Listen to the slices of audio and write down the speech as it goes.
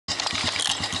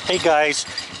Hey guys,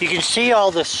 you can see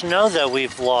all the snow that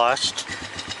we've lost,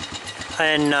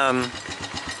 and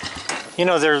you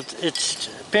know, it's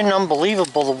been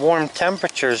unbelievable, the warm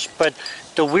temperatures. But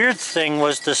the weird thing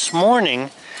was this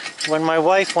morning when my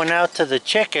wife went out to the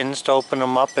chickens to open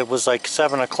them up, it was like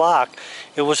 7 o'clock,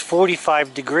 it was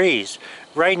 45 degrees.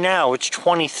 Right now it's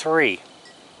 23.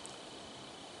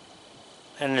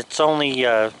 And it's only,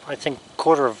 I think,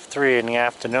 2:45 in the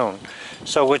afternoon.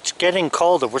 So it's getting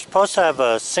colder. We're supposed to have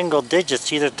a single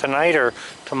digits either tonight or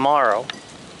tomorrow.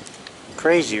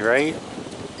 Crazy, right?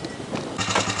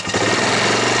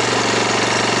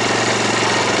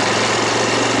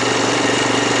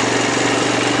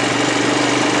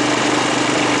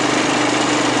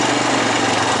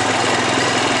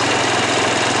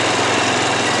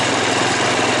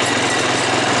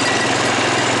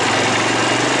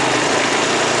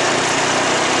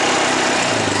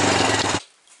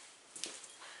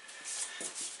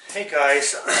 Hey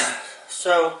guys,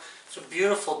 so it's a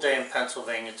beautiful day in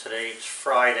Pennsylvania today. It's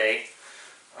Friday,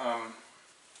 the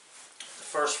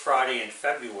first Friday in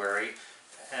February,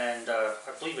 and I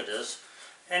believe it is.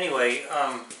 Anyway,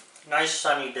 nice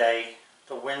sunny day.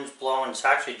 The wind's blowing. It's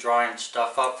actually drying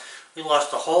stuff up. We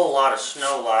lost a whole lot of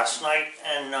snow last night,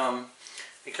 and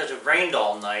because it rained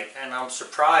all night, and I'm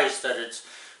surprised that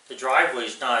the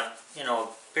driveway's not, you know, a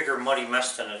bigger muddy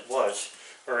mess than it was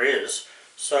or is.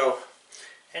 So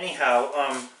anyhow,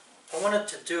 I wanted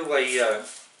to do I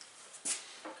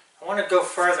want to go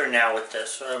further now with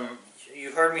this.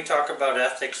 You heard me talk about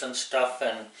ethics and stuff,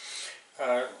 and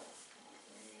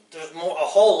there's a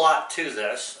whole lot to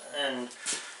this. And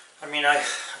I mean, it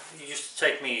used to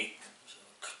take me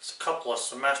a couple of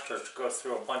semesters to go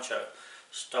through a bunch of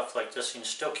stuff like this, and you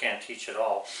still can't teach it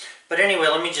all. But anyway,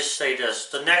 let me just say this.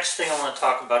 The next thing I want to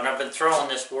talk about, and I've been throwing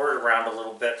this word around a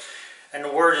little bit, and the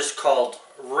word is called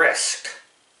risk.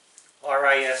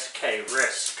 R-I-S-K,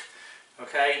 risk.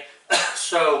 Okay?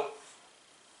 So,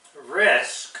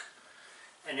 risk,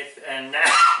 and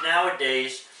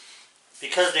nowadays,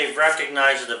 because they've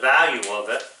recognized the value of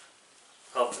it,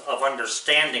 of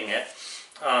understanding it,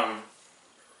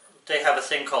 they have a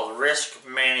thing called risk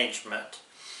management.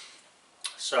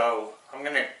 So, I'm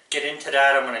going to get into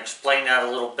that. I'm going to explain that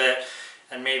a little bit,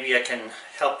 and maybe I can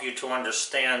help you to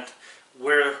understand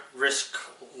where risk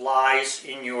lies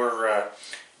in your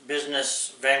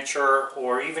business venture,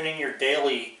 or even in your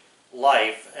daily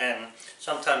life. And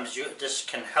sometimes this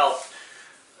can help.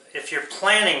 If you're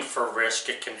planning for risk,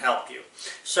 it can help you.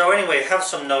 So anyway, I have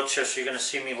some notes here, so you're going to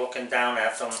see me looking down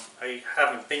at them. I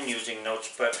haven't been using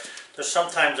notes, but there's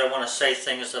sometimes I want to say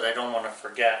things that I don't want to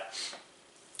forget.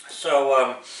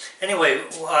 So anyway,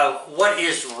 what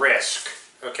is risk?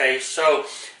 Okay, so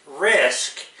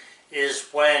risk is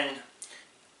when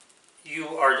you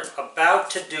are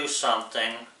about to do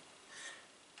something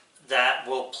that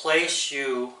will place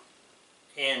you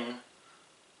in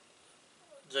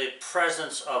the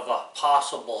presence of a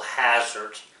possible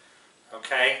hazard.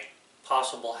 Okay?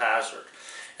 Possible hazard.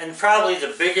 And probably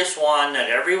the biggest one that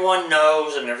everyone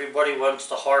knows and everybody wants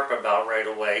to harp about right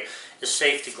away is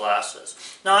safety glasses.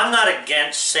 Now, I'm not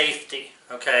against safety,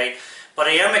 okay? But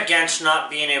I am against not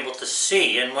being able to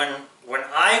see. And when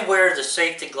I wear the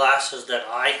safety glasses that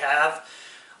I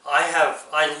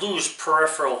lose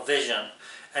peripheral vision.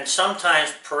 And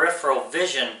sometimes peripheral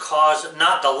vision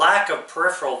not the lack of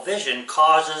peripheral vision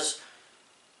causes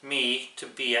me to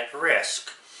be at risk.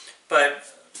 But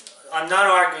I'm not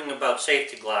arguing about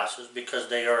safety glasses, because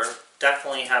they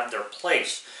definitely have their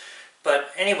place.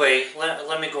 But anyway,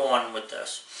 let me go on with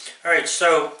this. Alright,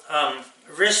 so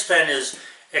risk then is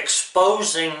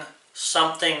exposing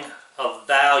something of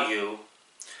value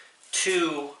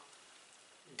to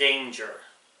danger.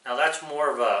 Now that's more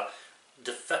of a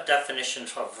definition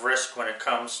of risk when it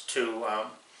comes to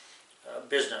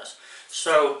business.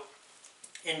 So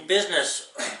in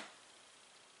business,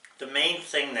 the main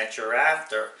thing that you're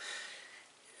after,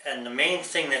 and the main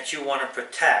thing that you want to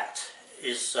protect,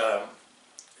 is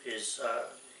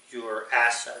your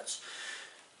assets.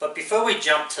 But before we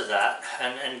jump to that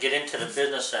and get into the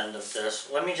business end of this,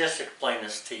 let me just explain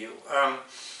this to you.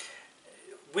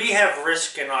 We have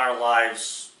risk in our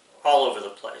lives all over the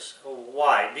place.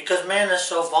 Why? Because man is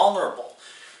so vulnerable.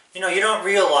 You know, you don't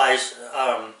realize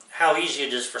how easy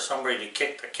it is for somebody to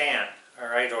kick the can, all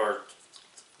right, or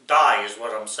die is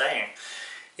what I'm saying.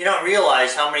 You don't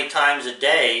realize how many times a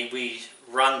day we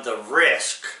run the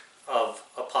risk of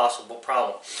a possible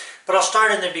problem. But I'll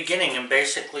start in the beginning, and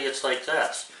basically it's like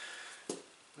this.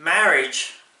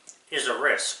 Marriage is a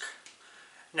risk.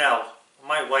 Now,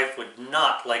 my wife would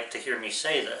not like to hear me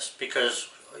say this, because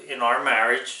in our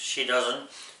marriage, she doesn't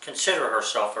consider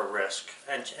herself a risk,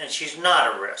 and she's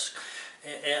not a risk.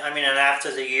 I mean, and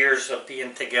after the years of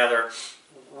being together,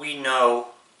 we know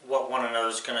what one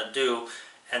another's going to do,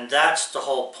 and that's the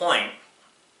whole point,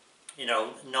 you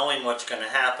know, knowing what's going to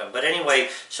happen. But anyway,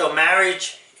 so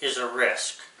marriage is a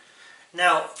risk.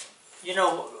 Now, you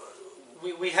know,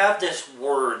 we have this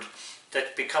word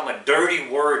that's become a dirty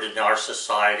word in our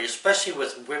society, especially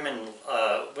with women.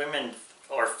 Women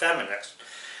are feminists,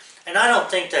 and I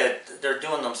don't think that they're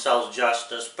doing themselves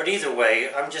justice. But either way,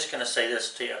 I'm just going to say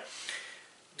this to you: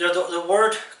 the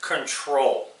word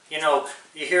control. You know,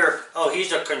 you hear, oh,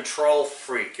 he's a control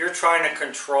freak. You're trying to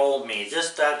control me.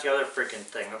 This, that, the other freaking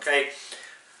thing. Okay.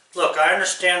 Look, I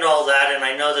understand all that, and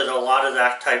I know that a lot of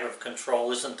that type of control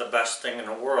isn't the best thing in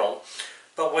the world.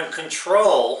 But when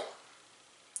control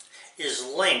is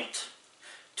linked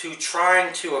to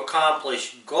trying to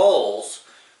accomplish goals,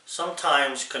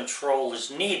 sometimes control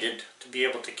is needed to be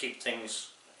able to keep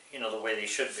things, you know, the way they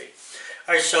should be.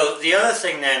 All right, so the other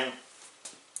thing then,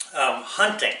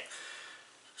 hunting.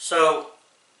 So,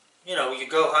 you know, you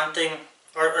go hunting,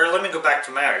 or let me go back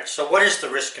to marriage. So what is the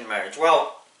risk in marriage?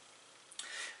 Well,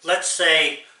 let's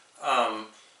say,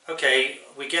 okay,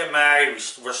 we get married,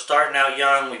 we're starting out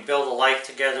young, we build a life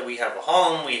together, we have a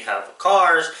home, we have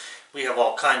cars, we have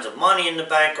all kinds of money in the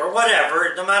bank, or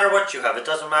whatever, no matter what you have, it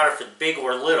doesn't matter if it's big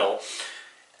or little.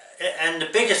 And the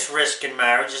biggest risk in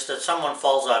marriage is that someone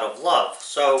falls out of love.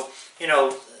 So, you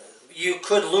know, you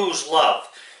could lose love.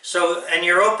 So, and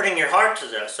you're opening your heart to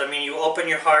this. I mean, you open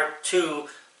your heart to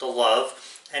the love,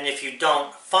 and if you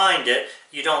don't find it,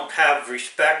 you don't have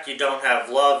respect, you don't have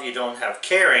love, you don't have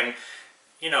caring,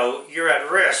 you know, you're at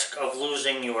risk of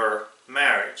losing your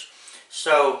marriage.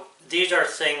 So these are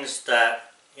things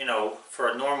that, you know, for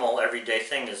a normal everyday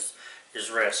thing is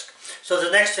risk. So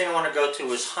the next thing I want to go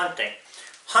to is hunting.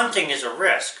 Hunting is a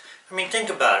risk. I mean,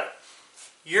 think about it.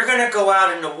 You're going to go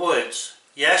out in the woods.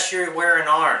 Yes, you're wearing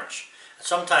orange.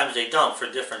 Sometimes they don't for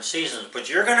different seasons, but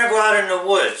you're going to go out in the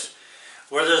woods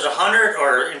where there's 100,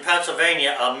 or in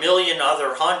Pennsylvania, 1 million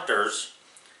other hunters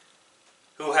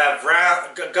who have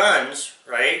guns,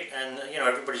 right? And, you know,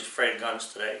 everybody's afraid of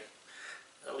guns today.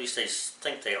 At least they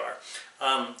think they are.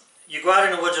 You go out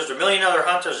in the woods, there's 1 million other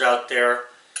hunters out there.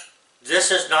 This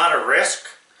is not a risk?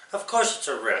 Of course it's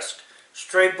a risk.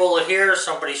 Stray bullet here,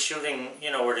 somebody shooting,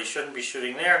 you know, where they shouldn't be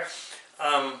shooting there.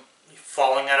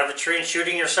 Falling out of a tree and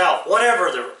shooting yourself.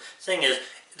 Whatever the thing is,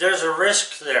 there's a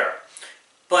risk there.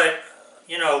 But,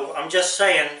 you know, I'm just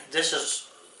saying this is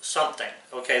something.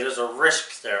 Okay, there's a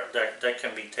risk there that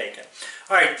can be taken.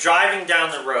 All right, driving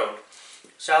down the road.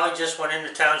 Sally just went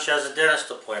into town. She has a dentist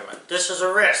appointment. This is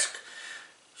a risk.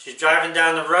 She's driving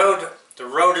down the road. The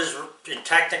road is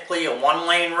technically a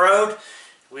one-lane road.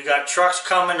 We got trucks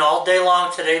coming all day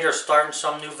long today. They're starting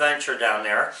some new venture down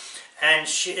there. And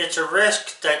it's a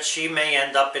risk that she may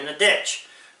end up in a ditch.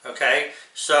 Okay?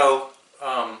 So,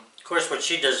 of course, what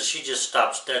she does is she just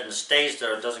stops dead and stays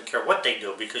there and doesn't care what they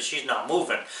do because she's not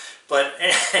moving. But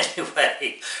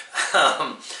anyway,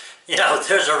 you know,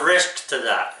 there's a risk to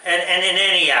that. And in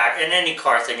any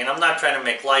car thing, and I'm not trying to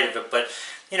make light of it, but,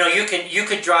 you know, you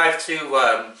could drive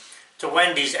to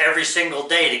Wendy's every single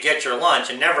day to get your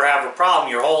lunch and never have a problem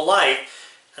your whole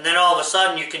life. And then all of a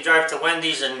sudden you can drive to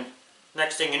Wendy's and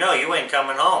next thing you know, you ain't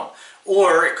coming home.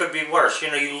 Or it could be worse. You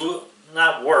know,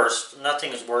 not worse.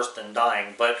 Nothing is worse than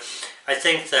dying. But I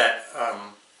think that,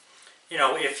 you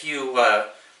know, if you,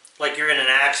 like you're in an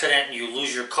accident and you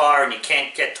lose your car and you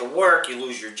can't get to work, you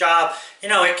lose your job, you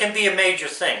know, it can be a major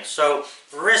thing. So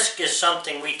risk is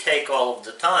something we take all of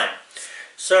the time.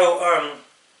 So,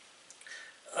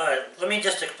 let me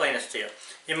just explain this to you.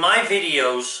 In my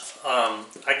videos,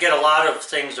 I get a lot of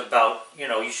things about, you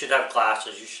know, you should have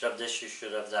glasses, you should have this, you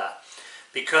should have that.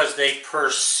 Because they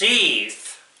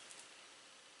perceive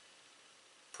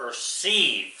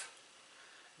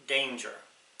danger.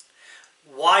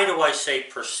 Why do I say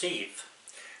perceive?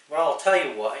 Well, I'll tell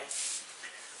you why.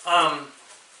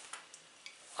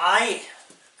 I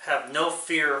have no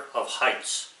fear of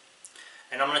heights.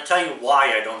 And I'm going to tell you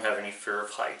why I don't have any fear of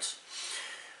heights.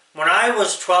 When I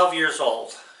was 12 years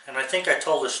old, and I think I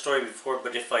told this story before,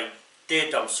 but if I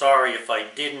did, I'm sorry. If I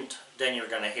didn't, then you're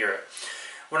going to hear it.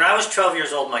 When I was 12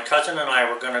 years old, my cousin and I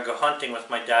were going to go hunting with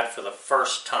my dad for the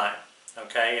first time.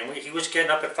 Okay, and he was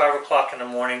getting up at 5 o'clock in the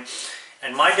morning,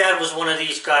 and my dad was one of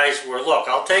these guys where, look,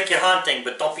 I'll take you hunting,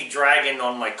 but don't be dragging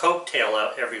on my coattail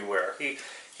out everywhere. He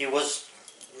was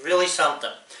really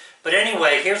something. But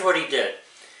anyway, here's what he did.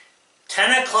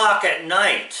 10 o'clock at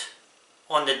night,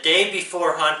 on the day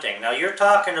before hunting. Now you're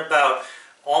talking about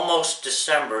almost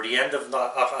December, the end of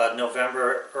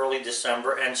November, early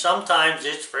December, and sometimes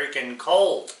it's freaking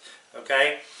cold.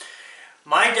 okay?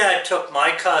 My dad took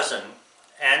my cousin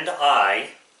and I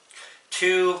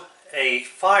to a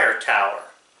fire tower.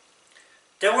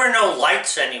 There were no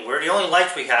lights anywhere. The only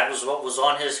lights we had was what was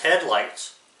on his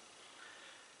headlights.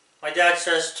 My dad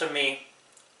says to me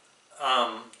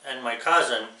and my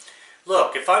cousin,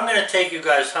 look, if I'm going to take you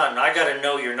guys hunting, I got to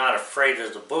know you're not afraid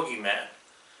of the boogeyman.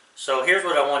 So here's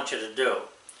what I want you to do.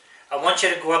 I want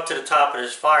you to go up to the top of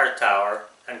this fire tower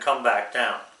and come back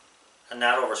down. And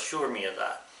that'll assure me of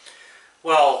that.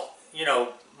 Well, you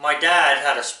know, my dad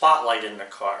had a spotlight in the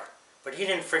car, but he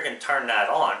didn't freaking turn that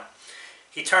on.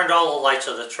 He turned all the lights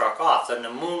of the truck off. Then the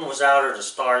moon was out or the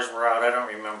stars were out. I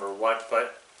don't remember what,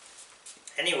 but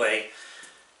anyway,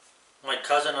 my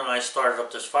cousin and I started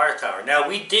up this fire tower. Now,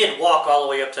 we did walk all the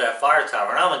way up to that fire tower,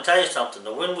 and I'm going to tell you something.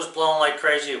 The wind was blowing like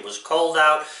crazy. It was cold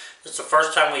out. It's the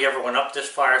first time we ever went up this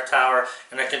fire tower,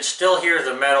 and I can still hear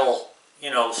the metal, you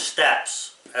know,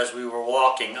 steps as we were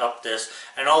walking up this,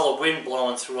 and all the wind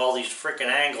blowing through all these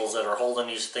freaking angles that are holding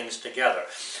these things together.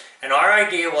 And our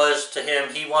idea was to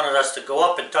him, he wanted us to go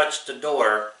up and touch the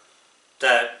door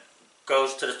that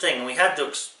goes to the thing. And we had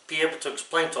to be able to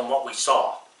explain to him what we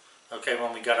saw, okay,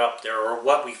 when we got up there, or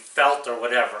what we felt or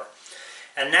whatever.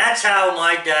 And that's how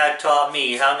my dad taught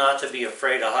me how not to be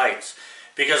afraid of heights.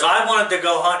 Because I wanted to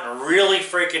go hunting really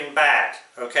freaking bad,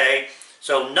 okay?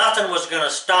 So nothing was going to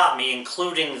stop me,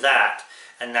 including that.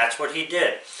 And that's what he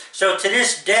did. So to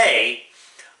this day,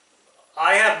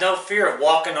 I have no fear of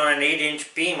walking on an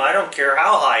 8-inch beam. I don't care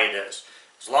how high it is,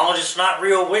 as long as it's not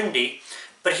real windy.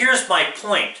 But here's my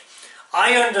point.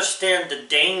 I understand the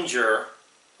danger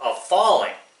of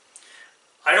falling.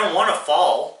 I don't want to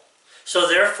fall, so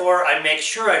therefore I make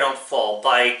sure I don't fall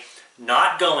by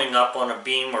not going up on a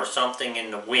beam or something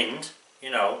in the wind,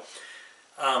 you know.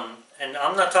 And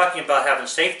I'm not talking about having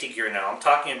safety gear now. I'm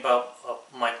talking about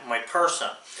my person.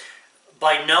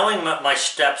 By knowing what my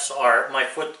steps are,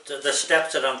 the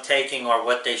steps that I'm taking are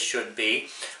what they should be.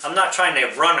 I'm not trying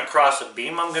to run across a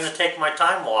beam. I'm going to take my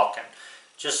time walking,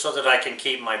 just so that I can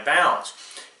keep my balance.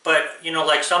 But, you know,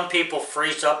 like some people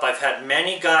freeze up. I've had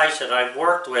many guys that I've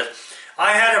worked with.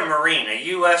 I had a Marine, a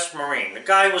U.S. Marine. The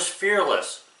guy was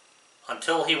fearless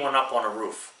until he went up on a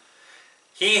roof.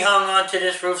 He hung onto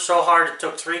this roof so hard it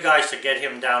took 3 guys to get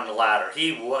him down the ladder.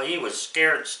 He was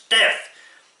scared stiff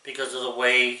because of the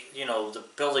way, you know, the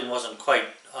building wasn't quite,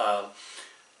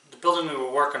 the building we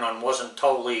were working on wasn't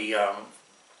totally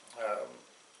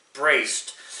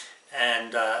braced.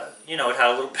 And, you know, it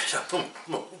had a little bit of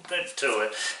movement to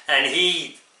it. And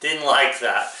he didn't like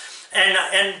that.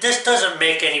 And this doesn't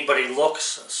make anybody look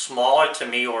smaller to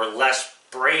me or less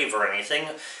brave or anything.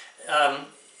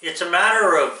 It's a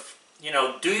matter of, you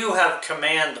know, do you have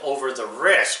command over the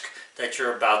risk that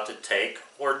you're about to take,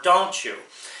 or don't you?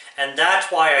 And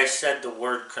that's why I said the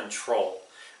word control.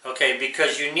 Okay,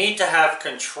 because you need to have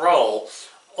control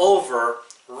over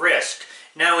risk.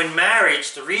 Now in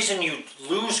marriage, the reason you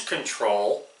lose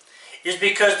control is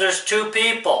because there's 2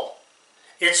 people.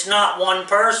 It's not one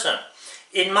person.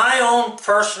 In my own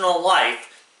personal life,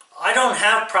 I don't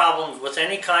have problems with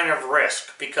any kind of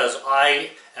risk because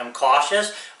I am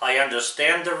cautious, I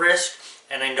understand the risk,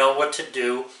 and I know what to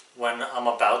do when I'm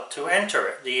about to enter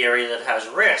it, the area that has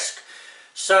risk.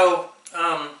 So,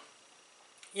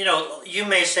 you know, you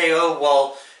may say, oh,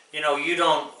 well, you know, you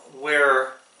don't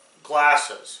wear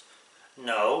glasses.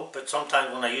 No, but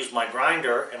sometimes when I use my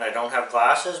grinder and I don't have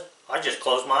glasses, I just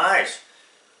close my eyes.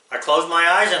 I close my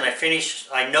eyes and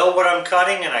I know what I'm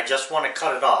cutting and I just want to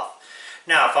cut it off.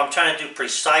 Now, if I'm trying to do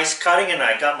precise cutting and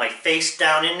I got my face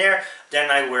down in there, then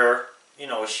I wear, you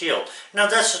know, a shield. Now,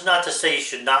 this is not to say you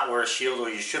should not wear a shield or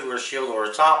you should wear a shield or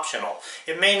it's optional.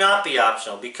 It may not be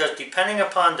optional because depending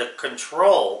upon the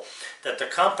control that the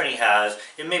company has,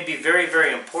 it may be very,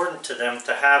 very important to them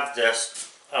to have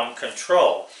this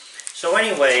control. So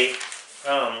anyway,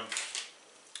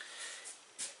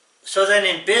 so then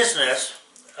in business,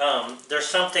 there's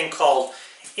something called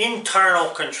internal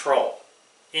control.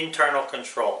 Internal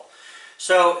control.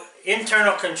 So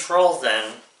internal control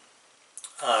then,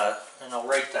 and I'll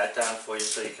write that down for you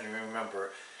so you can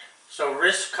remember. So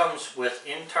risk comes with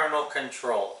internal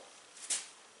control.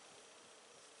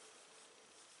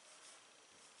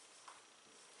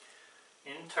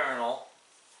 Internal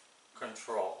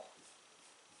control.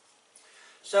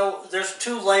 So there's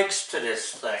 2 legs to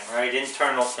this thing, right?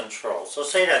 Internal control. So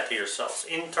say that to yourselves.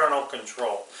 Internal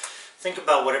control. Think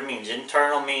about what it means.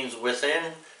 Internal means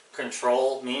within.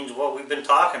 Control means what we've been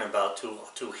talking about,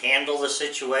 to handle the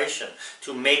situation,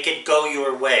 to make it go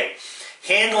your way.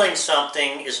 Handling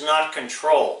something is not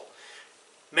control.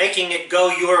 Making it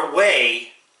go your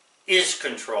way is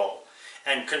control.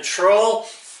 And control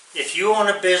if you own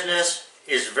a business,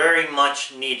 is very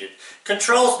much needed.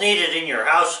 Control's needed in your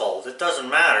household. It doesn't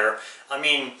matter. I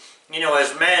mean, you know,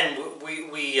 as men,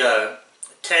 we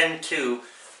tend to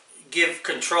give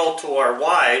control to our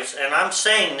wives, and I'm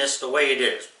saying this the way it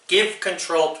is. Give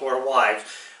control to our wives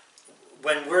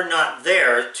when we're not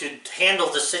there to handle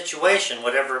the situation,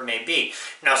 whatever it may be.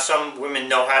 Now, some women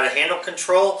know how to handle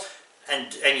control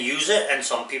and use it, and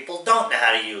some people don't know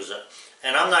how to use it.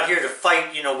 And I'm not here to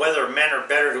fight, you know, whether men are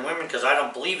better than women, because I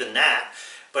don't believe in that.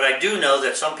 But I do know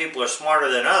that some people are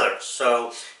smarter than others.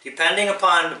 So, depending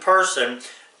upon the person,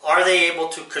 are they able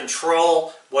to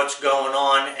control what's going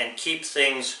on and keep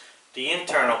things, the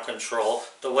internal control,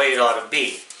 the way it ought to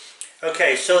be?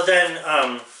 Okay, so then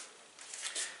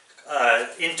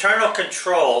internal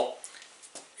control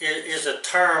is a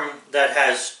term that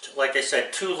has, like I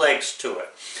said, two legs to it.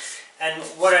 And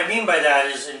what I mean by that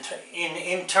is in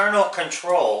internal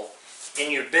control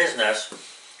in your business,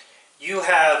 you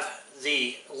have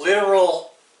the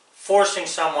literal forcing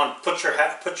someone, put your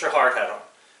hard hat on,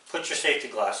 put your safety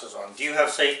glasses on. Do you have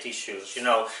safety shoes? You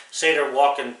know, say they're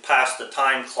walking past the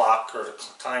time clock or the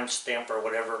time stamp or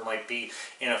whatever it might be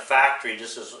in a factory.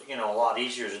 This is, you know, a lot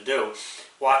easier to do.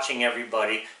 Watching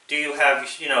everybody. Do you have,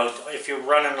 you know, if you're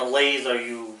running a lathe, or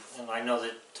you, and I know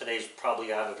that today's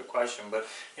probably out of the question, but,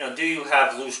 you know, do you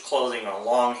have loose clothing or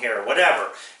long hair, whatever.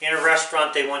 In a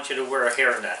restaurant, they want you to wear a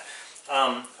hairnet.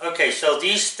 Okay, so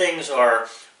these things are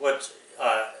what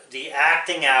the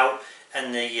acting out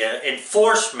and the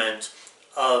enforcement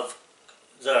of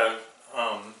the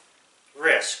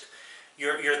risk.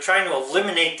 You're trying to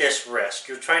eliminate this risk.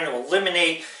 You're trying to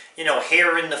eliminate, you know,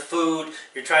 hair in the food.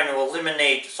 You're trying to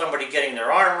eliminate somebody getting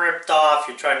their arm ripped off.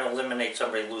 You're trying to eliminate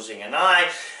somebody losing an eye.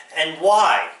 And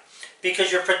why?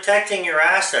 Because you're protecting your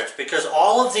assets. Because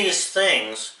all of these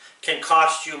things can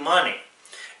cost you money.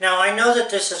 Now, I know that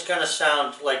this is going to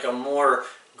sound like a more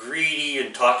greedy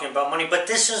and talking about money, but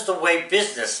this is the way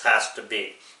business has to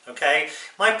be. Okay?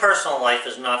 My personal life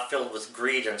is not filled with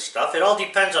greed and stuff. It all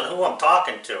depends on who I'm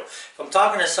talking to. If I'm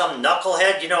talking to some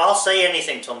knucklehead, you know, I'll say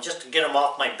anything to him just to get him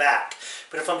off my back.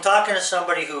 But if I'm talking to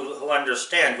somebody who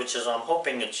understands, which is I'm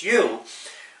hoping it's you,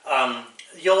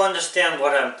 you'll understand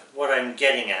what I'm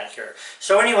getting at here.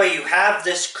 So anyway, you have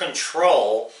this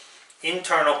control,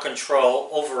 internal control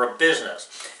over a business.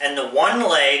 And the one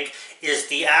leg is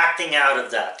the acting out of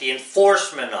that, the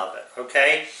enforcement of it,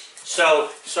 okay? So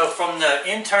from the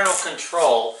internal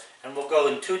control, and we'll go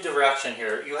in two directions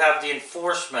here, you have the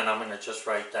enforcement. I'm going to just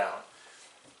write down.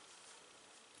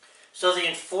 So the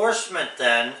enforcement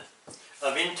then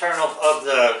of the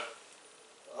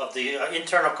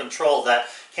internal control that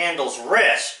handles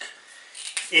risk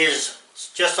is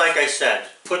just like I said.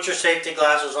 Put your safety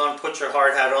glasses on, put your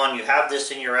hard hat on. You have this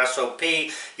in your SOP.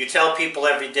 You tell people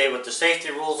every day what the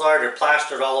safety rules are. They're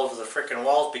plastered all over the frickin'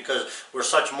 walls because we're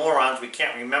such morons we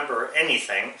can't remember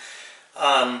anything.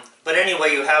 But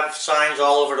anyway, you have signs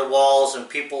all over the walls and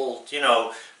people, you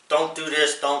know, don't do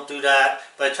this, don't do that.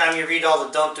 By the time you read all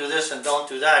the don't do this and don't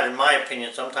do that, in my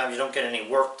opinion, sometimes you don't get any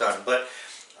work done. But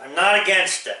I'm not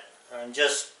against it. I'm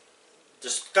just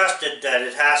disgusted that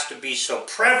it has to be so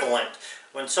prevalent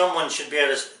when someone should be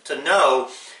able to know,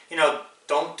 you know,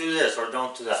 don't do this or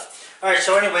don't do that. Alright,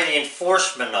 so anyway, the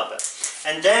enforcement of it.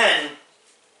 And then,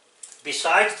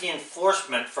 besides the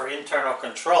enforcement for internal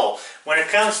control, when it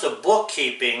comes to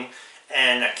bookkeeping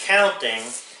and accounting,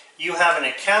 you have an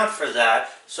account for that.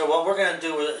 So what we're going to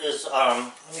do is,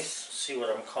 let me see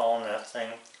what I'm calling that thing.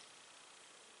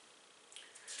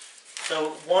 So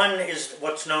one is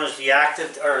what's known as the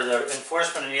active, or the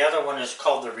enforcement, and the other one is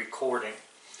called the recording.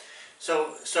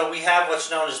 So we have what's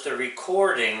known as the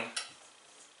recording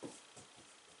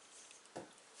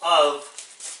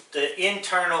of the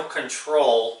internal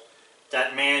control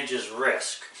that manages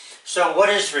risk. So what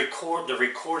is the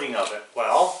recording of it?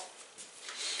 Well,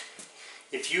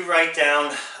 if you write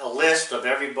down a list of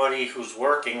everybody who's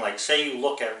working, like say you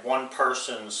look at one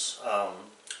person's,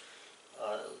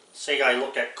 say I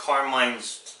look at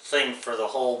Carmine's thing for the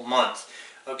whole month.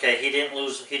 Okay, he didn't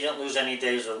lose any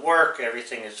days of work,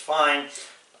 everything is fine.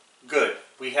 Good.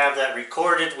 We have that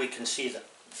recorded, we can see that.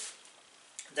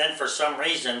 Then for some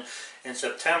reason in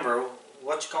September,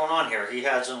 what's going on here? He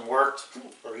hasn't worked,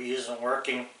 or he isn't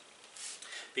working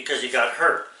because he got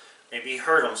hurt. Maybe he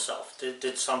hurt himself,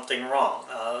 did something wrong,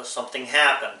 something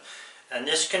happened. And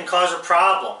this can cause a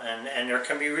problem, and there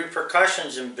can be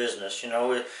repercussions in business. You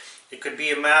know, it could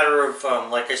be a matter of,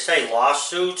 like I say,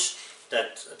 lawsuits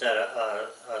that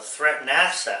threaten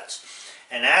assets.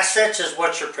 And assets is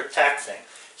what you're protecting.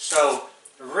 So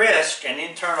risk and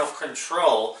internal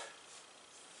control,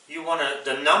 you want to,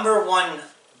 the number one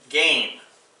game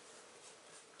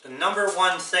the number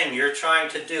one thing you're trying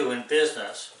to do in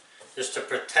business is to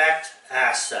protect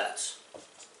assets.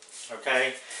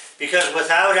 Okay? Because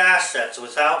without assets,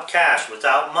 without cash,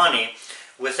 without money,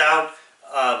 without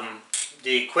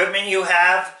the equipment you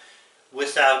have,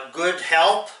 without good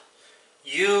help,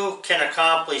 you can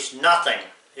accomplish nothing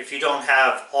if you don't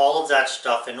have all of that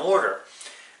stuff in order.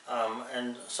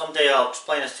 And someday I'll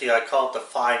explain this to you. I call it the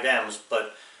 5 M's,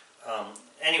 but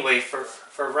anyway,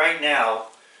 for right now,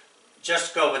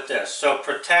 just go with this. So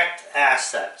protect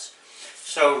assets.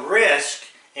 So risk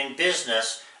in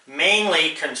business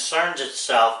mainly concerns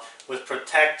itself with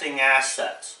protecting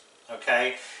assets.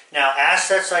 Okay? Now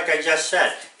assets, like I just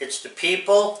said, it's the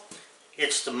people,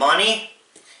 it's the money,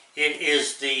 it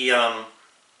is the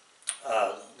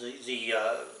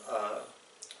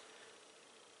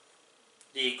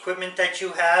equipment that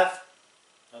you have.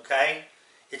 Okay?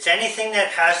 It's anything that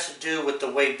has to do with the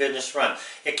way business runs.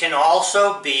 It can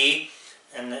also be,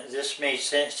 and this may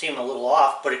seem a little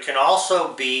off, but it can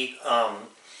also be a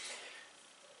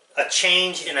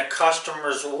change in a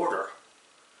customer's order.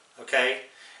 Okay?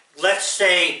 Let's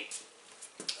say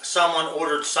someone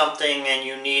ordered something and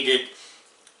you needed,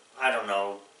 I don't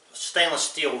know, a stainless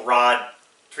steel rod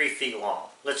 3 feet long.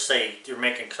 Let's say you're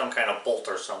making some kind of bolt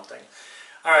or something.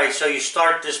 Alright, so you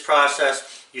start this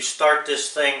process, you start this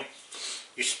thing,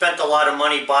 you spent a lot of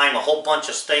money buying a whole bunch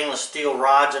of stainless steel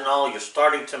rods and all, you're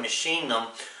starting to machine them.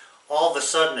 All of a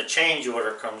sudden a change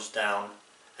order comes down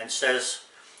and says,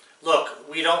 look,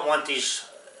 we don't want these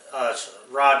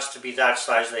rods to be that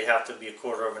size, they have to be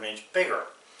 1/4 of an inch bigger.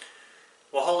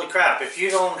 Well, holy crap, if you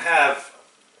don't have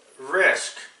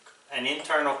risk and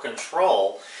internal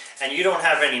control, and you don't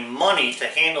have any money to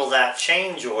handle that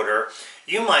change order,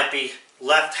 you might be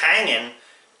left hanging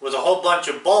with a whole bunch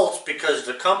of bolts because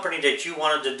the company that you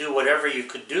wanted to do whatever you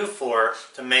could do for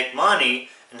to make money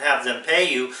and have them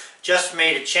pay you just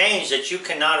made a change that you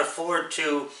cannot afford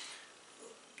to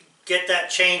get that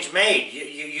change made.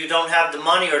 You don't have the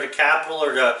money or the capital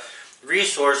or the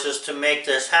resources to make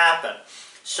this happen.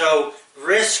 So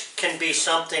risk can be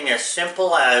something as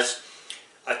simple as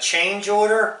a change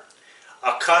order,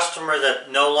 a customer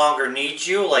that no longer needs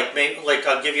you. Like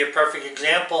I'll give you a perfect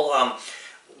example.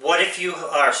 What if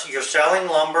you're selling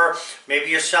lumber, maybe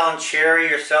you're selling cherry,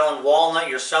 you're selling walnut,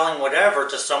 you're selling whatever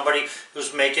to somebody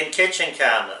who's making kitchen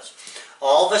cabinets.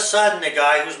 All of a sudden the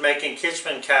guy who's making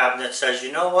kitchen cabinets says,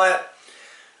 you know what,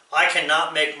 I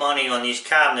cannot make money on these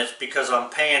cabinets because I'm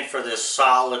paying for this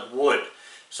solid wood.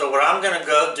 So what I'm going to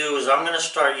go do is I'm going to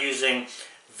start using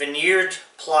veneered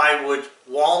plywood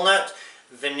walnut,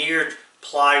 veneered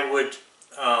plywood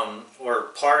or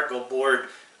particle board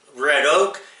red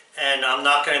oak, and I'm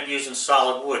not going to be using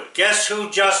solid wood. Guess who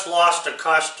just lost a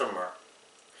customer?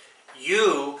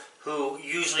 You, who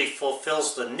usually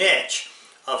fulfills the niche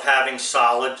of having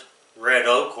solid red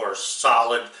oak or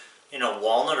solid,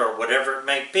 walnut or whatever it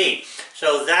may be.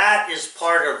 So that is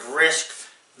part of risk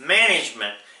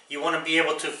management. You want to be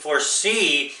able to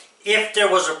foresee if there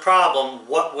was a problem,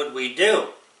 what would we do?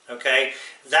 Okay?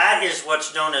 That is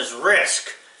what's known as risk.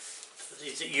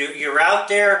 You're out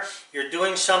there, you're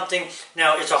doing something.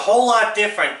 Now, it's a whole lot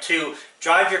different to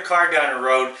drive your car down the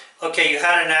road. Okay, you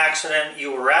had an accident,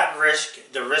 you were at risk,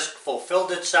 the risk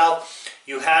fulfilled itself,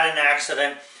 you had an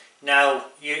accident, now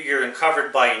you're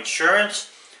covered by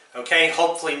insurance. Okay,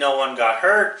 hopefully no one got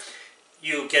hurt,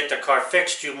 you get the car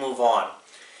fixed, you move on.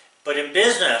 But in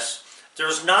business,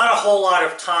 there's not a whole lot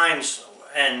of times,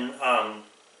 and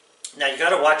now you got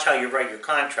to watch how you write your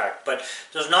contract, but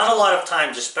there's not a lot of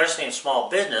times, especially in small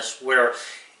business, where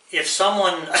if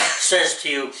someone says to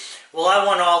you, well, I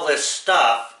want all this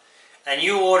stuff, and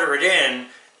you order it in,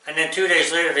 and then 2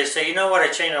 days later they say, you know what,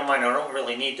 I changed my mind, I don't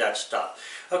really need that stuff.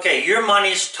 Okay, your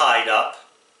money's tied up,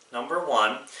 number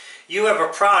one. You have a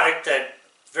product that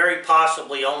very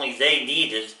possibly only they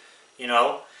needed,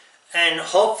 and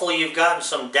hopefully you've gotten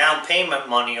some down payment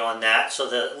money on that so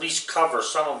that at least covers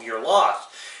some of your loss.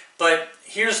 But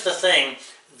here's the thing,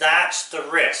 that's the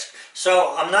risk.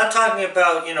 So I'm not talking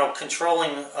about,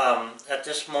 controlling at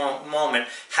this moment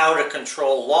how to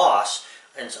control loss,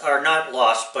 or not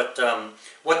loss, but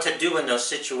what to do in those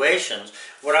situations.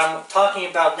 What I'm talking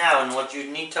about now, and what you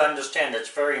need to understand that's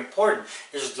very important,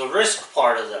 is the risk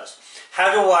part of this.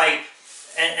 How do I,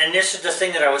 and this is the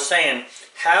thing that I was saying,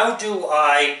 how do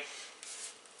I,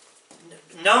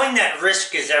 knowing that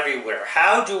risk is everywhere,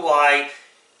 how do I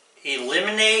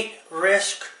eliminate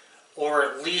risk, or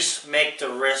at least make the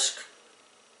risk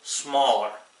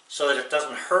smaller so that it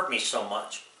doesn't hurt me so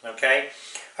much? Okay?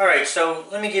 Alright, so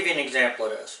let me give you an example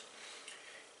of this.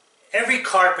 Every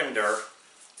carpenter,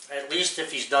 at least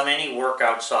if he's done any work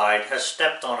outside, has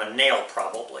stepped on a nail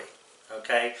probably.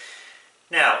 okay?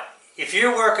 Now, if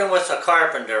you're working with a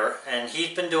carpenter, and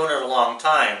he's been doing it a long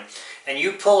time, and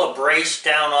you pull a brace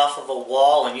down off of a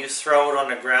wall and you throw it on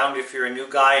the ground if you're a new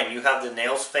guy and you have the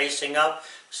nails facing up,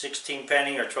 16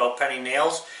 penny or 12 penny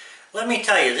nails, let me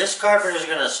tell you, this carpenter is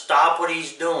going to stop what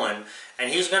he's doing and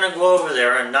he's going to go over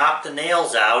there and knock the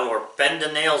nails out or bend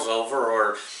the nails over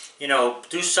or, you know,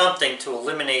 do something to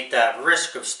eliminate that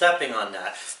risk of stepping on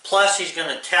that. Plus, he's going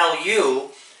to tell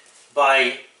you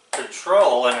by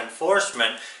control and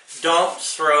enforcement, don't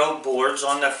throw boards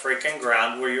on the freaking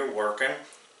ground where you're working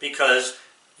because,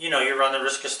 you know, you run the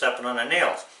risk of stepping on the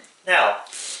nails. Now,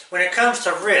 when it comes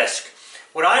to risk,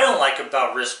 what I don't like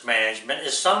about risk management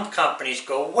is some companies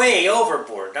go way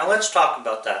overboard. Now let's talk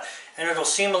about that. And it'll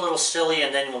seem a little silly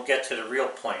and then we'll get to the real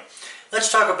point.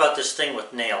 Let's talk about this thing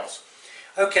with nails.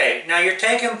 Okay, now you're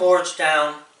taking boards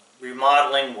down,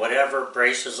 remodeling, whatever,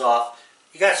 braces off.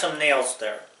 You got some nails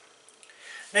there.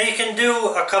 Now you can do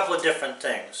a couple of different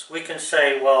things. We can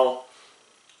say, well,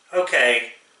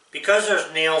 okay, because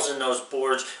there's nails in those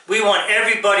boards, we want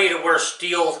everybody to wear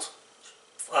steel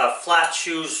flat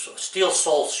shoes, steel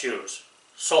sole shoes,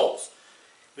 soles.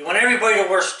 We want everybody to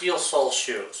wear steel sole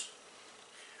shoes.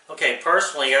 Okay,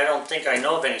 personally, I don't think I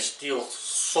know of any steel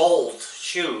soled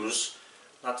shoes.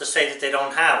 Not to say that they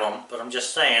don't have them, but I'm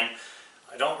just saying,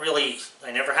 I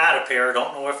never had a pair, I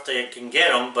don't know if they can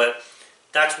get them, but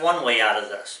that's one way out of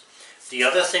this. The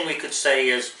other thing we could say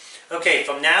is, okay,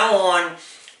 from now on,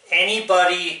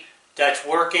 anybody that's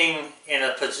working in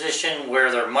a position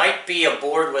where there might be a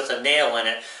board with a nail in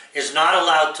it is not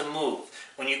allowed to move.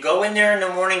 When you go in there in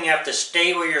the morning, you have to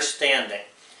stay where you're standing.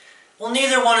 Well,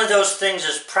 neither one of those things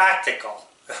is practical,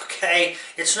 okay?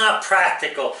 It's not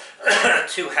practical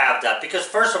to have that because,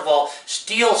 first of all,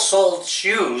 steel-soled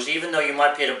shoes, even though you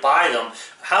might be able to buy them,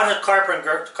 how is a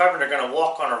carpenter going to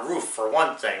walk on a roof, for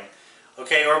one thing?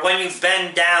 Okay, or when you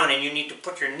bend down and you need to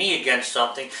put your knee against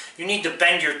something, you need to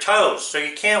bend your toes, so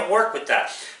you can't work with that.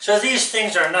 So these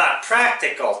things are not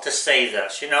practical, to say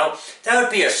this, you know. That would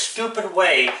be a stupid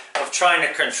way of trying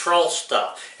to control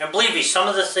stuff. And believe me, some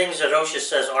of the things that OSHA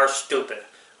says are stupid,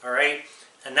 all right?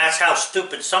 And that's how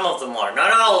stupid some of them are.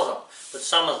 Not all of them, but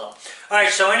some of them. All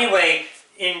right, so anyway,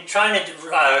 in trying to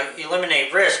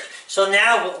eliminate risk, so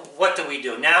now what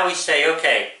do? Now we say,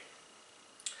 okay,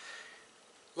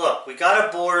 look, we got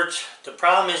a board. The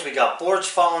problem is we got boards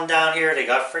falling down here. They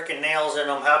got freaking nails in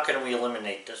them. How can we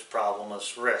eliminate this problem of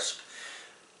risk?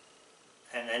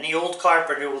 And any old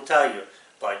carpenter will tell you,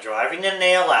 by driving the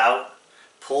nail out,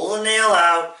 pull the nail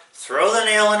out, throw the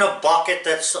nail in a bucket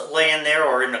that's laying there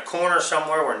or in a corner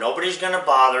somewhere where nobody's going to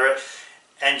bother it,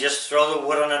 and just throw the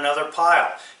wood on another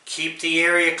pile. Keep the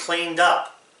area cleaned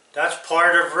up. That's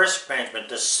part of risk management.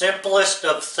 The simplest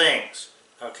of things.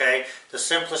 Okay? The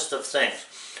simplest of things.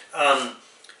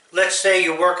 Let's say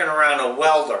you're working around a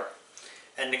welder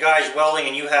and the guy's welding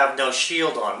and you have no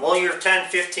shield on. Well, you're 10,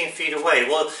 15 feet away.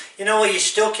 Well, you know what? You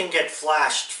still can get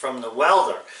flashed from the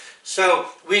welder. So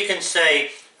we can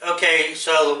say, okay,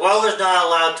 so the welder's not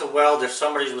allowed to weld if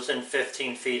somebody's within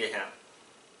 15 feet of him.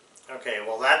 Okay,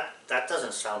 well that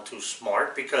doesn't sound too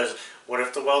smart, because what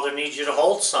if the welder needs you to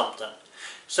hold something?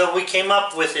 So we came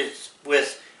up with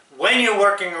when you're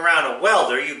working around a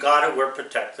welder, you got to wear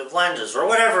protective lenses or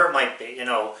whatever it might be, you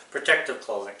know, protective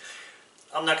clothing.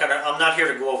 I'm not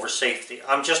here to go over safety.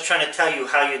 I'm just trying to tell you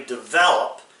how you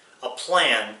develop a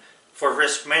plan for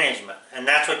risk management, and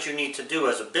that's what you need to do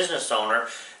as a business owner,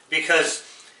 because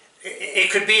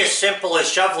it could be as simple as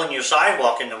shoveling your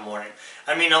sidewalk in the morning.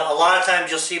 I mean, a lot of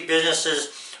times you'll see businesses,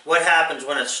 what happens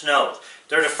when it snows?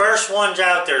 They're the first ones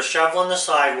out there shoveling the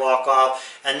sidewalk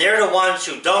off, and they're the ones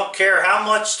who don't care how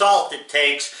much salt it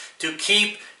takes to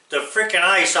keep the freaking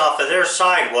ice off of their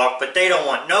sidewalk, but they don't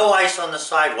want no ice on the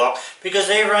sidewalk because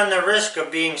they run the risk of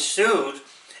being sued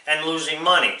and losing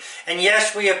money. And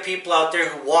yes, we have people out there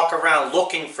who walk around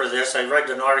looking for this. I read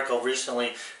an article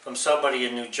recently from somebody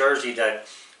in New Jersey that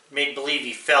made believe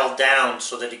he fell down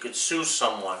so that he could sue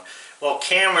someone. Well,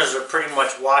 cameras are pretty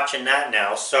much watching that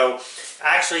now. So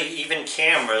actually, even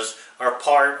cameras are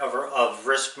part of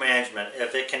risk management.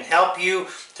 If it can help you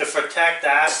to protect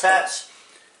assets,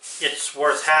 it's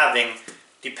worth having,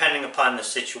 depending upon the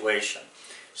situation.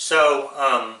 So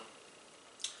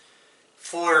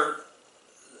for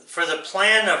the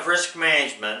plan of risk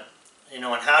management, you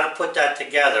know, and how to put that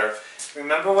together,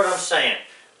 remember what I'm saying.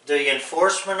 The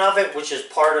enforcement of it, which is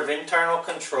part of internal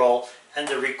control, and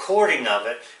the recording of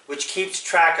it, which keeps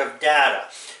track of data.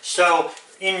 So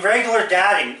in regular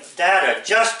data,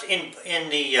 just in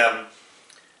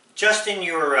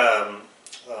your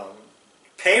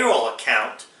payroll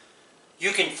account,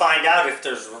 you can find out if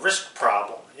there's a risk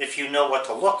problem. if you know what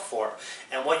to look for.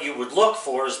 And what you would look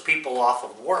for is people off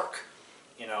of work,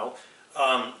 you know.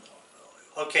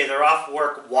 Okay, they're off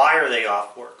work. Why are they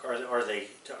off work? Are they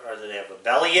have a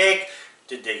bellyache?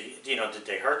 Did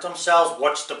they hurt themselves?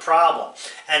 What's the problem?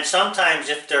 And sometimes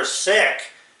if they're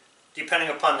sick, depending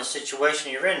upon the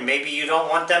situation you're in, maybe you don't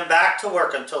want them back to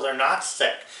work until they're not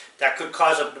sick. That could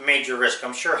cause a major risk.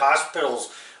 I'm sure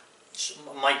hospitals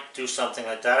might do something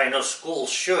like that. I know schools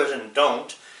should and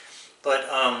don't. But,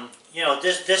 you know,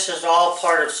 this is all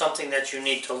part of something that you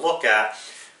need to look at.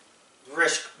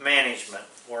 Risk management,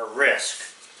 or risk.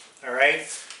 All right?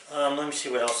 Let me see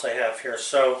what else I have here.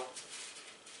 So,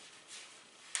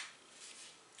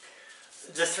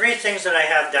 the three things that I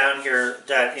have down here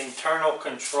that internal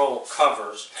control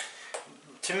covers,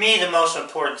 to me the most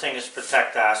important thing is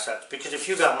protect assets. Because if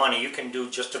you got money, you can do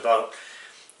just about,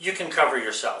 you can cover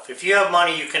yourself. If you have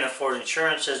money, you can afford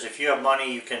insurances. If you have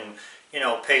money, you can, you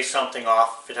know, pay something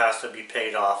off if it has to be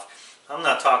paid off. I'm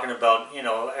not talking about, you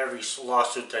know, every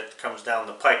lawsuit that comes down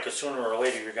the pike, because sooner or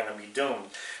later you're going to be doomed.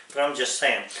 But I'm just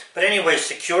saying. But anyway,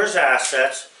 secures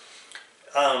assets,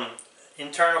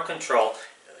 internal control.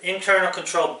 Internal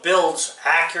control builds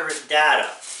accurate data.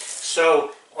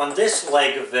 So on this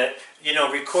leg of it, you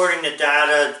know, recording the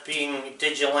data, being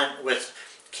vigilant with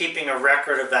keeping a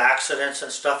record of accidents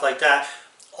and stuff like that,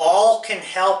 all can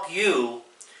help you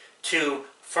to,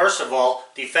 first of all,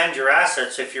 defend your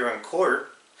assets if you're in court.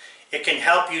 It can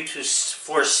help you to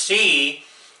foresee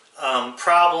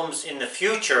problems in the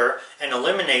future and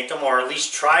eliminate them, or at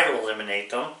least try to eliminate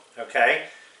them. Okay,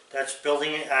 that's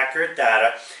building accurate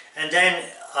data. And then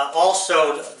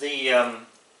also the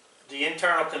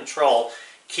internal control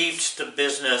keeps the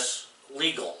business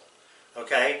legal.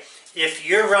 Okay, if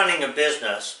you're running a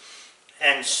business,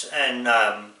 and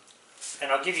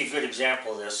I'll give you a good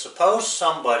example of this. Suppose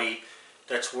somebody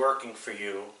that's working for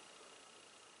you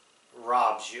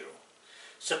robs you.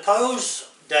 Suppose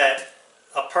that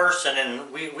a person,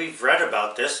 and we've read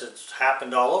about this, it's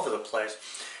happened all over the place.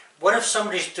 What if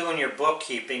somebody's doing your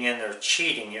bookkeeping and they're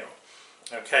cheating you?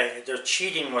 Okay, they're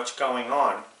cheating what's going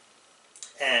on.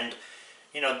 And,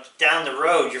 you know, down the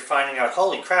road you're finding out,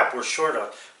 holy crap, we're short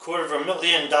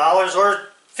 $250,000 or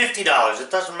 $50.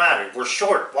 It doesn't matter. We're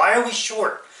short. Why are we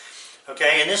short?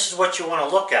 Okay, and this is what you want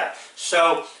to look at.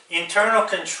 So, internal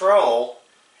control,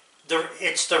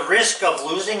 it's the risk of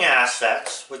losing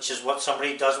assets, which is what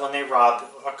somebody does when they rob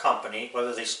a company,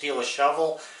 whether they steal a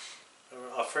shovel,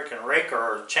 a freaking rake,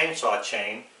 or a chainsaw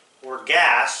chain, or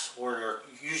gas, or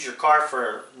use your car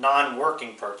for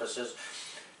non-working purposes.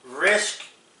 Risk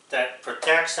that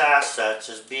protects assets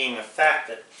is being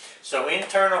affected. So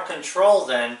internal control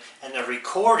then, and the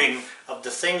recording of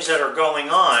the things that are going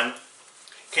on,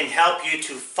 can help you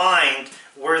to find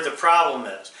where the problem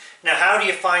is. Now, how do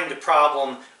you find the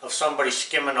problem of somebody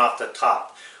skimming off the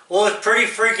top? Well, it's pretty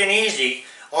freaking easy.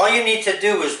 All you need to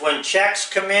do is when checks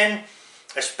come in,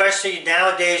 especially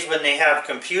nowadays when they have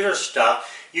computer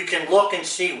stuff, you can look and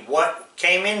see what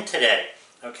came in today.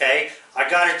 Okay? I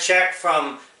got a check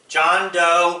from John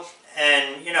Doe,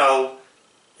 and, you know,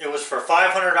 it was for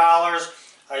 $500.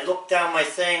 I looked down my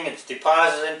thing, it's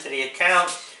deposited into the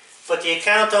account, but the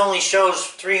account only shows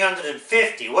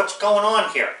 $350. What's going on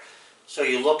here? So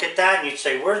you look at that and you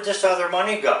say, where did this other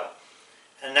money go?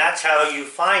 And that's how you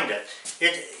find it.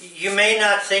 You may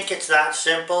not think it's that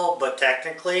simple, but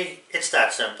technically it's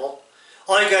that simple.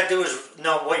 All you got to do is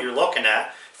know what you're looking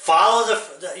at. Follow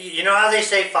you know how they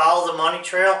say follow the money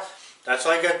trail? That's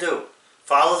all you got to do.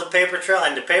 Follow the paper trail,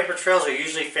 and the paper trails are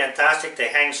usually fantastic. They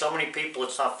hang so many people,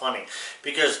 it's not funny.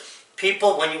 Because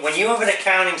people, when you have an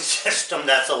accounting system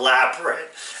that's elaborate,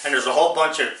 and there's a whole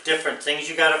bunch of different things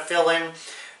you got to fill in,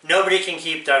 nobody can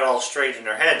keep that all straight in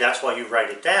their head. That's why you write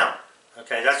it down.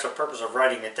 Okay, that's the purpose of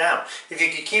writing it down. If you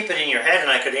could keep it in your head and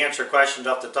I could answer questions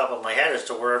off the top of my head as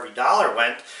to where every dollar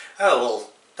went, oh, well,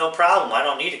 no problem. I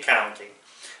don't need accounting.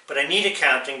 But I need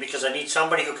accounting because I need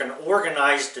somebody who can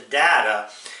organize the data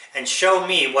and show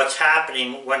me what's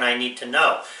happening when I need to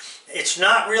know. It's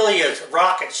not really a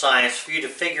rocket science for you to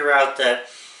figure out that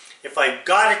if I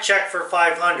got a check for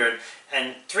 $500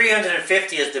 and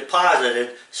 $350 is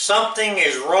deposited, something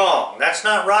is wrong. That's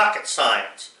not rocket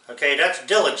science. Okay, that's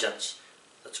diligence.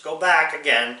 Let's go back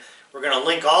again. We're going to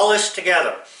link all this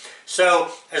together.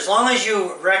 So, as long as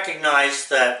you recognize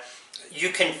that you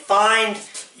can find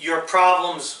your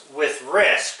problems with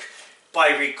risk by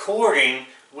recording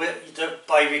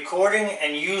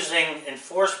and using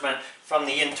enforcement from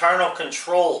the internal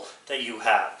control that you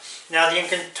have. Now, the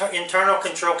internal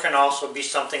control can also be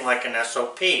something like an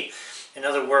SOP. In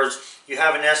other words, you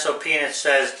have an SOP and it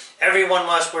says everyone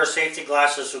must wear safety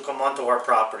glasses who come onto our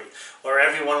property, or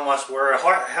everyone must wear a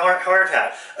hard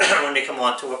hat when they come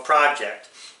onto a project.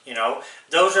 You know,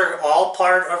 those are all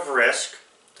part of risk.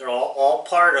 They're all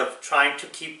part of trying to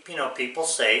keep, you know, people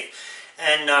safe.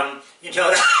 And you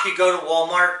know, you go to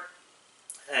Walmart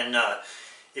and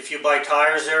if you buy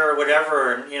tires there or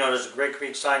whatever, and you know, there's a great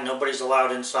big sign, nobody's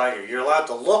allowed inside here. You're allowed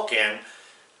to look in,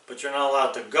 but you're not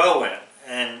allowed to go in.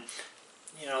 And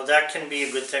you know, that can be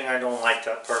a good thing. I don't like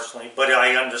that personally, but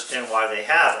I understand why they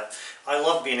have it. I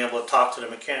love being able to talk to the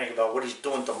mechanic about what he's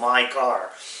doing to my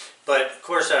car. But of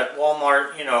course at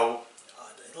Walmart, you know,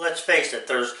 let's face it,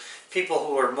 there's people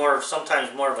who are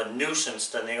sometimes more of a nuisance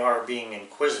than they are being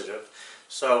inquisitive.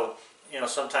 So, you know,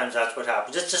 sometimes that's what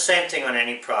happens. It's the same thing on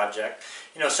any project.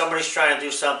 You know, somebody's trying to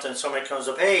do something, somebody comes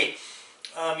up, hey,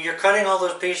 you're cutting all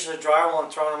those pieces of drywall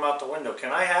and throwing them out the window.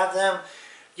 Can I have them?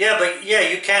 Yeah, but yeah,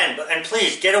 you can. And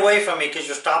please, get away from me because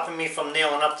you're stopping me from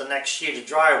nailing up the next sheet of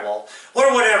drywall.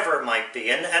 Or whatever it might be.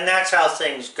 And that's how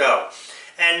things go.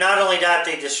 And not only that,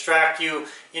 they distract you.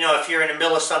 You know, if you're in the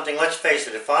middle of something, let's face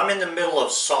it, if I'm in the middle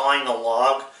of sawing a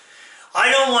log, I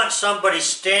don't want somebody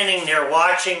standing there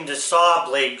watching the saw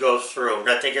blade go through,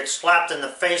 that they get slapped in the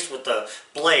face with the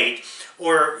blade,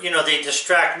 or, you know, they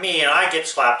distract me and I get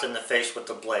slapped in the face with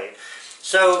the blade.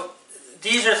 So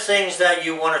these are things that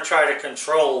you want to try to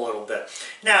control a little bit.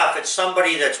 Now, if it's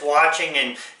somebody that's watching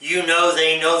and you know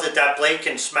they know that that blade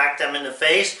can smack them in the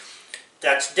face,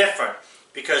 that's different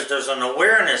because there's an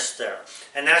awareness there.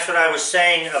 And that's what I was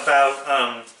saying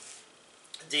about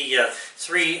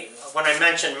when I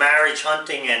mentioned marriage,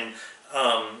 hunting, and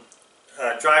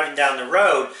driving down the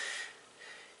road.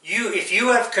 If you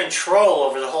have control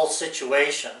over the whole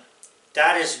situation,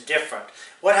 that is different.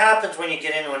 What happens when you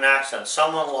get into an accident?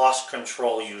 Someone lost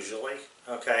control usually,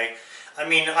 okay? I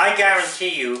mean, I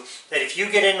guarantee you that if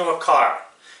you get into a car,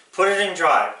 put it in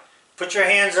drive, put your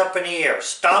hands up in the air,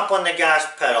 stomp on the gas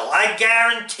pedal, I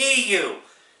guarantee you,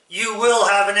 you will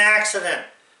have an accident.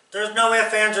 There's no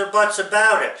ifs, ands, or buts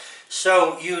about it.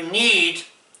 So you need,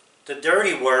 the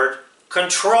dirty word,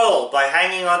 control by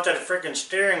hanging onto the freaking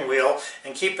steering wheel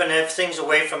and keeping things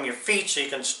away from your feet so you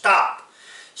can stop.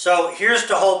 So here's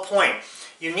the whole point.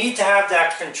 You need to have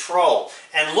that control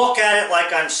and look at it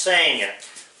like I'm saying it.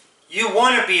 You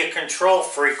want to be a control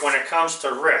freak when it comes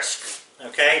to risk,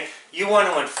 okay? You want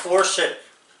to enforce it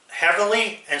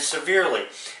heavily and severely.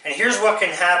 And here's what can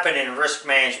happen in risk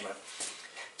management.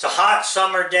 It's a hot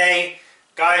summer day,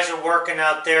 guys are working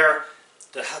out there,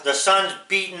 the sun's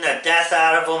beating the death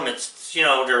out of them, it's, you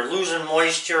know, they're losing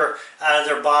moisture out of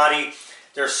their body,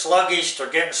 they're sluggish, they're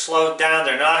getting slowed down,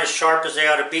 they're not as sharp as they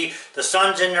ought to be, the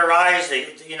sun's in their eyes,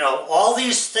 you know, all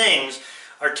these things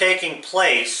are taking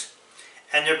place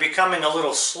and they're becoming a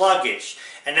little sluggish.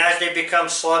 And as they become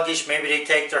sluggish, maybe they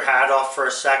take their hat off for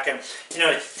a second. You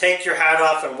know, take your hat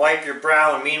off and wipe your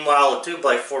brow, and meanwhile a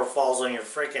 2x4 falls on your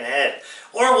freaking head.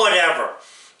 Or whatever.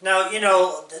 Now, you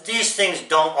know, these things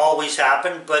don't always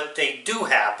happen, but they do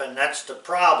happen. That's the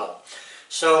problem.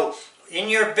 So, in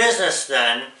your business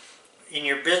then, in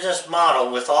your business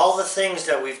model, with all the things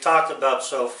that we've talked about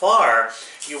so far,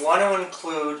 you want to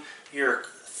include your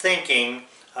thinking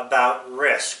about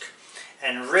risk.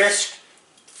 And risk,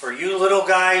 for you little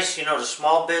guys, you know, the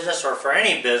small business or for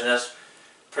any business,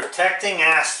 protecting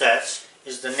assets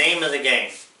is the name of the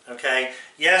game, okay?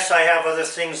 Yes, I have other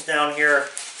things down here,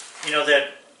 you know,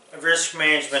 that risk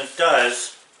management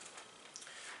does.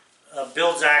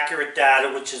 Builds accurate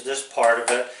data, which is this part of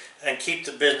it, and keep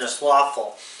the business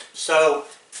lawful. So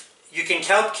you can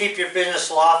help keep your business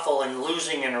lawful and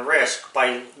losing in a risk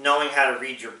by knowing how to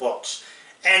read your books.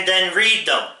 And then read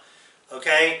them,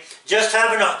 okay? Just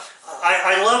having a...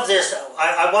 I love this.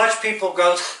 I watch people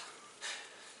go...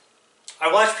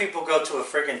 I watch people go to a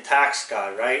friggin' tax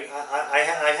guy, right?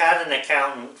 I had an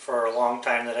accountant for a long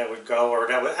time that I would go, or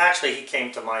that would... Actually, he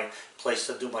came to my place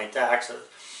to do my taxes.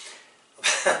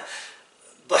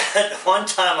 But one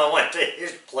time I went to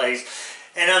his place,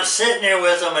 and I'm sitting there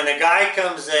with him, and the guy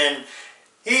comes in.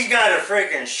 He's got a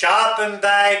freaking shopping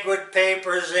bag with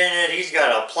papers in it. He's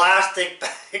got a plastic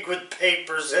bag with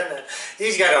papers in it.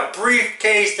 He's got a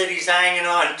briefcase that he's hanging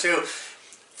on to.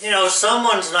 You know,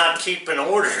 someone's not keeping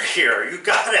order here. You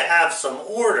got to have some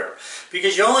order,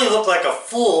 because you only look like a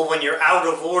fool when you're out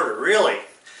of order, really.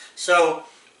 So,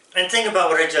 and think about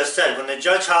what I just said. When the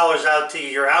judge hollers out to you,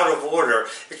 you're out of order,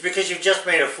 it's because you've just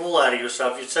made a fool out of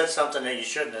yourself. You said something that you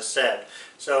shouldn't have said.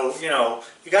 So, you know,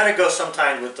 you got to go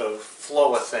sometimes with the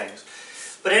flow of things.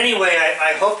 But anyway,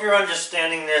 I hope you're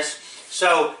understanding this.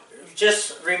 So,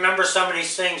 just remember some of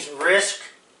these things. Risk,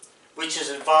 which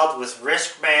is involved with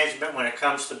risk management when it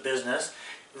comes to business.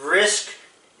 Risk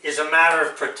is a matter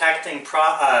of protecting,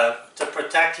 to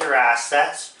protect your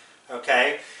assets,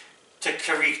 okay?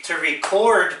 To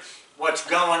record what's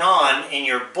going on in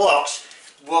your books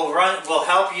will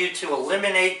help you to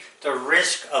eliminate the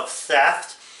risk of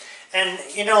theft. And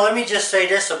you know, let me just say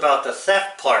this about the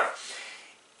theft part.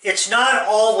 It's not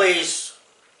always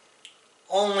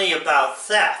only about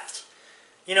theft.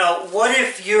 You know, what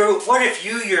if you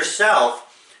yourself,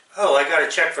 oh, I got a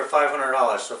check for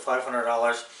 $500, so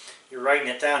 $500, you're writing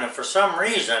it down, and for some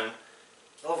reason,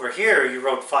 over here you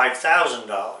wrote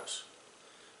 $5,000.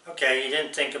 Okay, you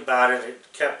didn't think about it,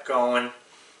 it kept going.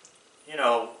 You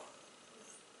know,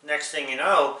 next thing you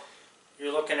know,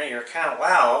 you're looking at your account,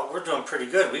 wow, we're doing pretty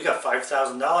good. We got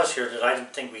 $5,000 here that I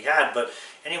didn't think we had, but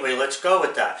anyway, let's go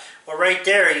with that. Well, right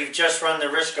there, you've just run the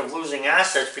risk of losing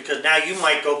assets, because now you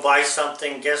might go buy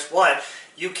something, guess what,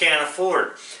 you can't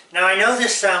afford. Now, I know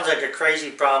this sounds like a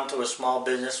crazy problem to a small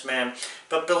businessman,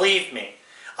 but believe me,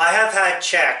 I have had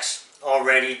checks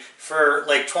already for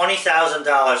like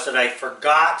 $20,000 that I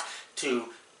forgot to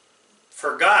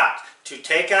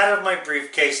take out of my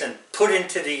briefcase and put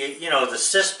into the, you know, the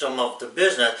system of the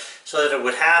business so that it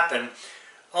would happen,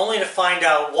 only to find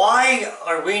out, why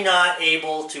are we not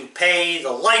able to pay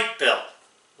the light bill?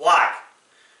 Why?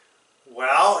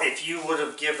 Well, if you would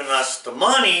have given us the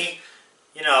money,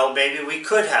 you know, maybe we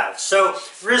could have. So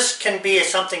risk can be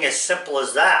something as simple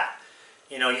as that.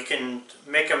 You know, you can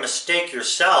make a mistake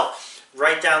yourself,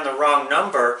 write down the wrong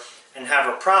number, and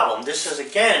have a problem. This is,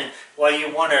 again, why you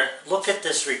want to look at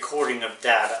this recording of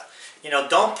data. You know,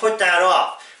 don't put that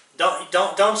off.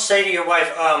 Don't say to your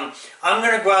wife, I'm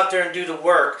going to go out there and do the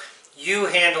work, you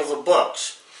handle the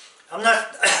books.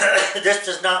 This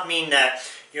does not mean that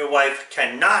your wife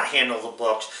cannot handle the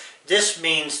books. This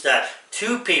means that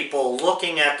two people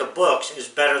looking at the books is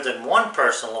better than one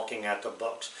person looking at the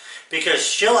books. Because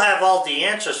she'll have all the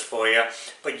answers for you,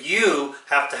 but you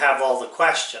have to have all the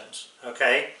questions,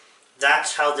 okay?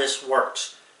 That's how this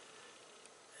works.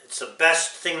 It's the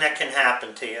best thing that can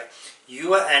happen to you.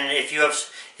 And if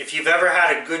you've ever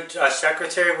had a good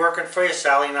secretary working for you,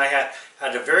 Sally and I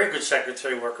had a very good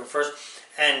secretary working for us,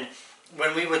 and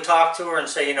when we would talk to her and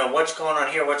say, you know, what's going on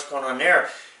here, what's going on there,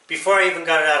 before I even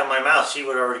got it out of my mouth, she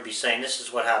would already be saying, this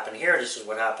is what happened here, this is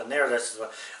what happened there, this is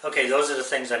what... Okay, those are the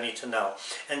things I need to know.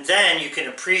 And then you can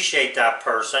appreciate that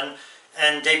person,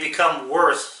 and they become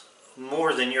worth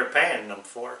more than you're paying them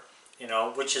for, you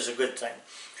know, which is a good thing.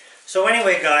 So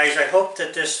anyway, guys, I hope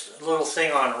that this little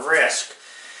thing on risk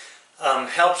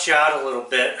helps you out a little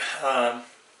bit.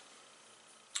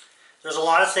 There's a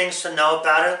lot of things to know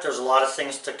about it. There's a lot of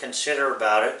things to consider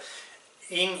about it.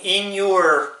 In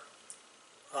your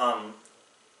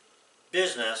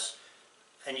business,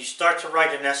 and you start to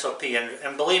write an SOP,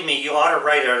 and believe me, you ought to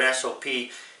write an SOP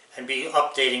and be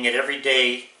updating it every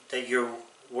day that you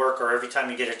work or every time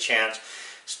you get a chance.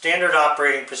 Standard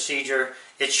operating procedure,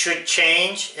 it should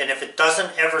change, and if it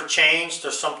doesn't ever change,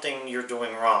 there's something you're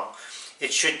doing wrong.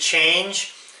 It should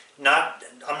change,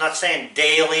 I'm not saying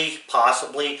daily,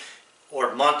 possibly,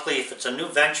 or monthly. If it's a new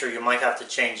venture, you might have to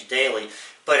change daily,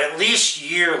 but at least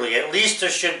yearly. At least there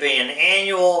should be an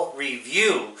annual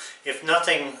review, if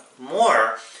nothing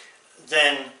more,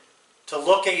 than to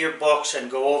look at your books and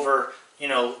go over, you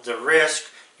know, the risk,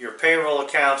 your payroll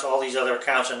accounts, all these other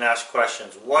accounts, and ask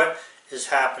questions. What is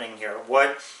happening here?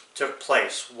 What took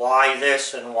place? Why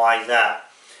this and why that?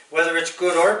 Whether it's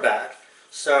good or bad.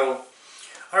 So,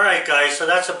 alright guys, so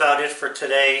that's about it for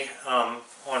today on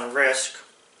risk.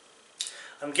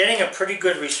 I'm getting a pretty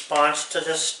good response to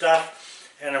this stuff,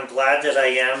 and I'm glad that I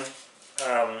am.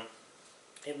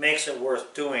 It makes it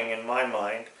worth doing in my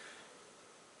mind.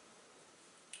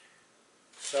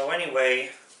 So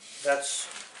anyway, that's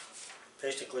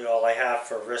basically all I have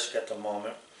for risk at the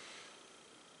moment.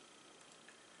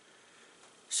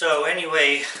 So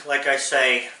anyway, like I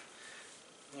say,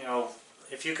 you know,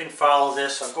 if you can follow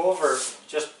this, I'll go over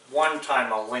just one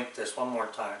time, I'll link this one more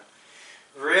time.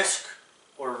 Risk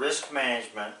or risk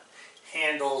management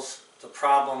handles the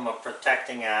problem of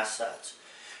protecting assets.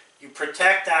 You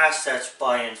protect assets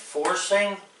by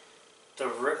enforcing the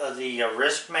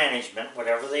risk management,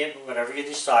 whatever you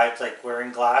decide, like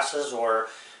wearing glasses or,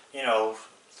 you know,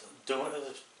 doing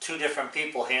two different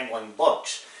people handling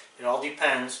books. It all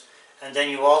depends. And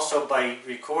then you also, by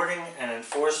recording and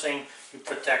enforcing, you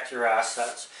protect your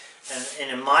assets. And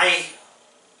in my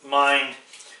mind,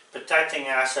 protecting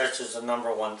assets is the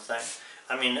 #1 thing.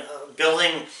 I mean,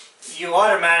 you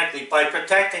automatically, by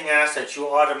protecting assets, you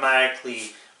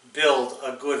automatically build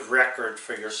a good record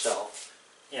for yourself.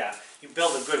 Yeah, you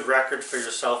build a good record for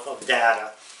yourself of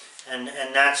data. and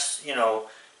that's, you know,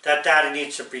 that data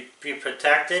needs to be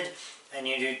protected, and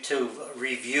you need to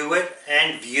review it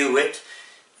and view it,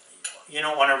 you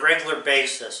know, on a regular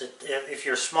basis. If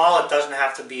you're small, it doesn't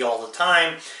have to be all the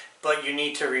time, but you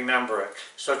need to remember it.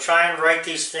 So try and write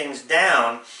these things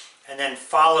down and then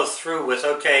follow through with,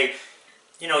 okay,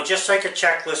 you know, just like a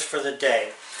checklist for the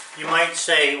day. You might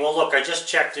say, well, look, I just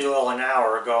checked the oil an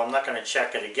hour ago. I'm not going to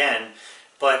check it again,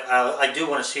 but I do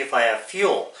want to see if I have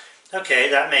fuel. Okay,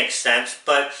 that makes sense,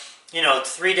 but you know,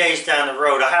 3 days down the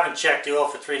road, I haven't checked the oil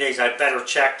for 3 days. I better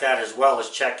check that as well as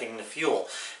checking the fuel.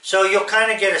 So you'll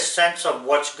kind of get a sense of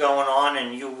what's going on,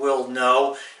 and you will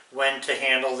know when to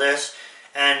handle this.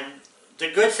 And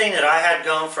the good thing that I had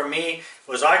going for me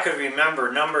was I could remember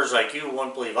numbers like you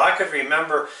wouldn't believe. I could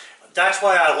remember, that's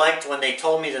why I liked when they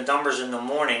told me the numbers in the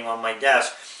morning on my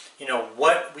desk, you know,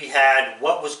 what we had,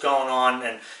 what was going on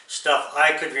and stuff.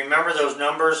 I could remember those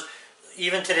numbers.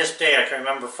 Even to this day, I can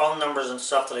remember phone numbers and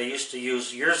stuff that I used to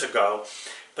use years ago.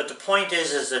 But the point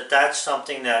is that that's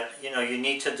something that, you know, you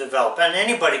need to develop. And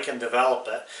anybody can develop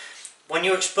it. When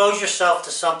you expose yourself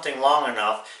to something long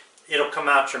enough, it'll come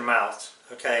out your mouth,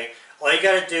 okay? All you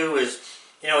got to do is,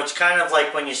 you know, it's kind of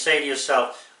like when you say to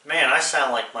yourself, man, I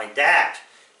sound like my dad.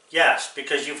 Yes,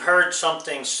 because you've heard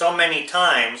something so many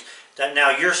times that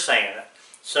now you're saying it.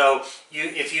 So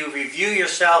if you review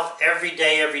yourself every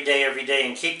day,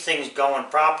 and keep things going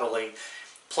properly,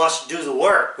 plus do the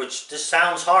work, which this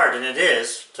sounds hard, and it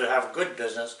is, to have a good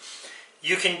business,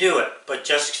 you can do it. But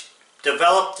just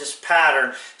develop this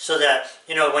pattern so that,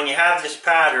 you know, when you have this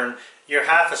pattern, you're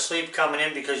half asleep coming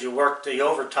in because you worked the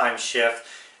overtime shift,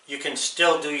 you can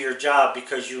still do your job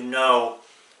because you know,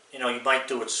 you might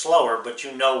do it slower, but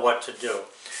you know what to do.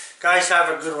 Guys, have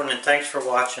a good one, and thanks for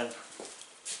watching.